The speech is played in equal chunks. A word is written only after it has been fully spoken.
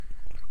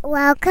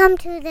Welcome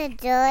to the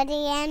Jordy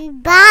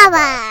and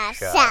Baba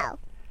show.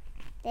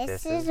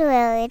 This is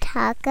where we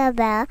talk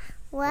about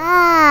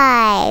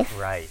life.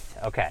 Right.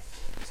 Okay.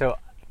 So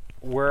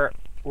we're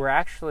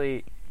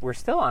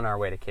still on our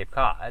way to Cape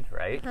Cod,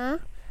 right? Huh?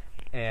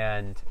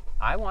 And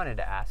I wanted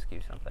to ask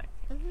you something.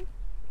 Mm-hmm.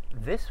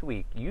 This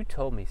week you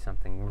told me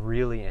something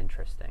really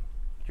interesting.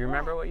 Do you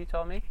remember what you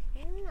told me?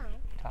 No.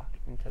 Talk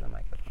into the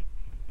microphone.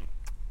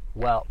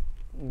 Well,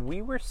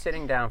 we were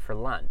sitting down for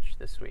lunch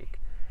this week,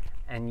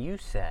 and you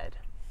said,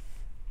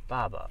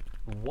 Baba,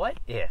 what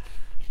if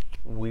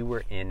we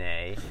were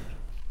living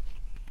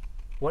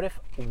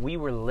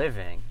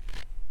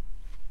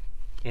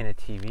in a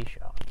TV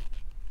show?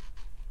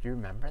 Do you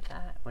remember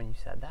that when you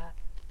said that?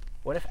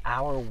 What if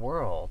our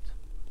world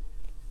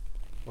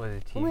was a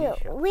TV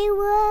show? We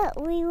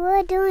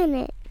were doing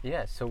it.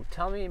 Yeah, so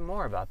tell me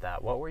more about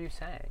that. What were you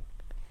saying?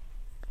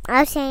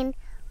 I was saying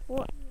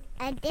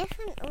a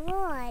different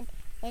world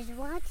is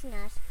watching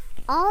us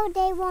all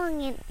day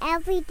long and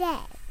every day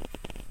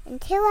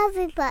until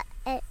everybody's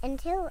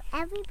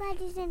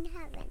in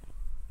heaven.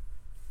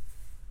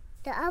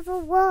 The other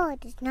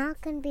world is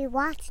not going to be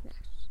watching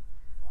us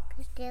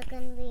because there's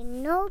going to be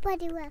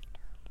nobody left,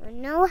 or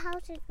no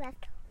houses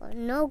left, or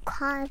no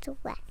cars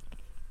left,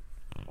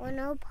 or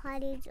no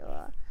parties,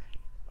 or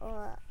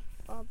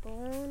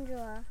balloons,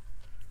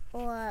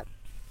 or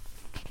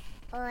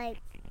like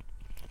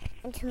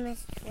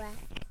intimates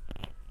left.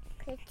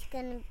 Because it's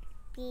going to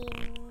be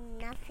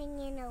nothing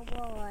in the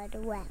world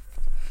left,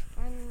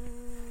 and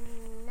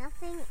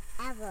nothing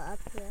ever up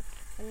here,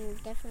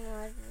 and different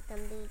worlds is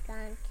going to be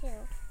gone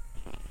too.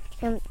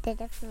 The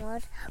different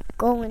worlds are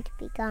going to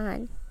be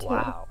gone too.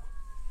 Wow,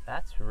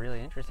 that's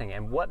really interesting.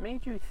 And what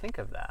made you think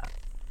of that?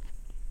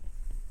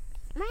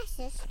 My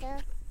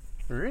sister.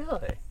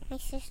 Really? My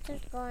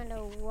sister's going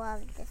to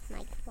love this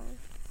microphone.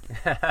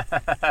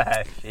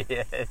 She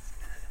is.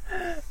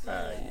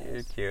 Oh,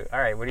 you're cute. All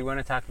right, what do you want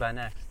to talk about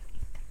next?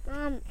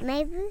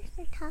 Maybe we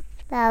should talk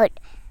about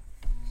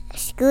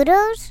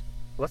scooters.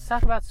 Let's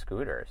talk about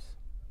scooters.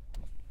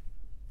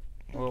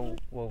 Well,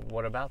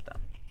 what about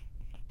them?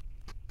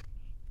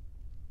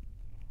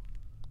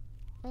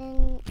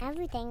 And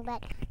everything,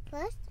 but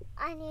first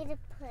I need to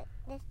put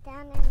this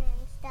down and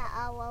then start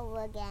all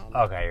over again.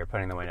 Okay, you're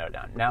putting the window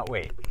down. Now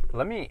wait,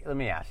 let me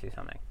ask you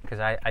something, because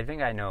I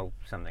think I know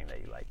something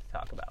that you like to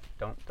talk about.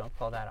 Don't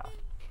pull that off.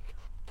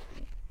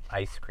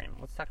 Ice cream.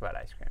 Let's talk about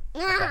ice cream.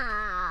 Okay?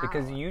 No.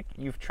 Because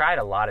you've tried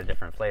a lot of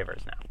different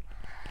flavors now.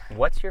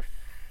 What's your?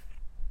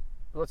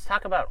 Let's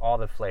talk about all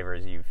the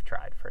flavors you've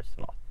tried first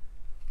of all.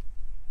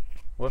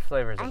 What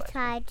flavors? I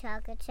tried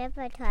chocolate chip.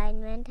 I tried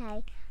mint.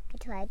 I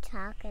tried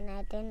chocolate, and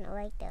I didn't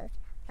like those.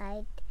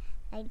 I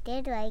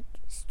did like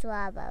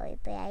strawberry,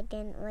 but I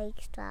didn't like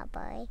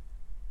strawberry.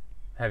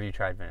 Have you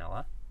tried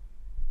vanilla?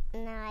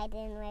 No, I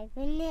didn't like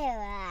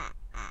vanilla.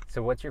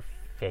 So what's your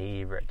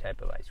favorite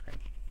type of ice cream?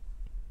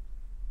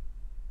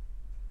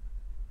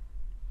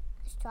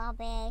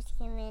 Strawberry ice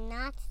cream and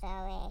not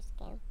strawberry ice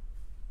cream.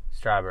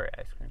 Strawberry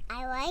ice cream.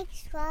 I like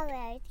strawberry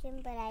ice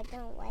cream, but I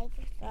don't like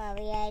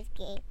strawberry ice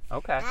cream.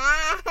 Okay.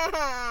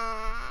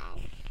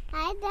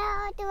 I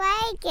don't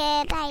like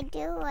it. I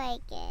do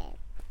like it.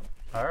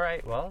 All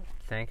right. Well,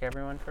 thank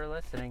everyone for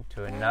listening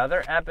to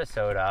another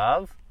episode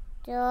of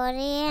Jordy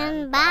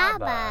and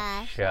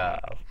Baba Show.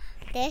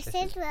 This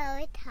is where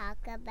we talk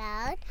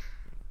about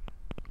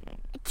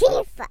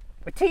teeth.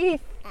 With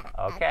teeth.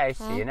 Okay.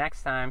 See you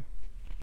next time.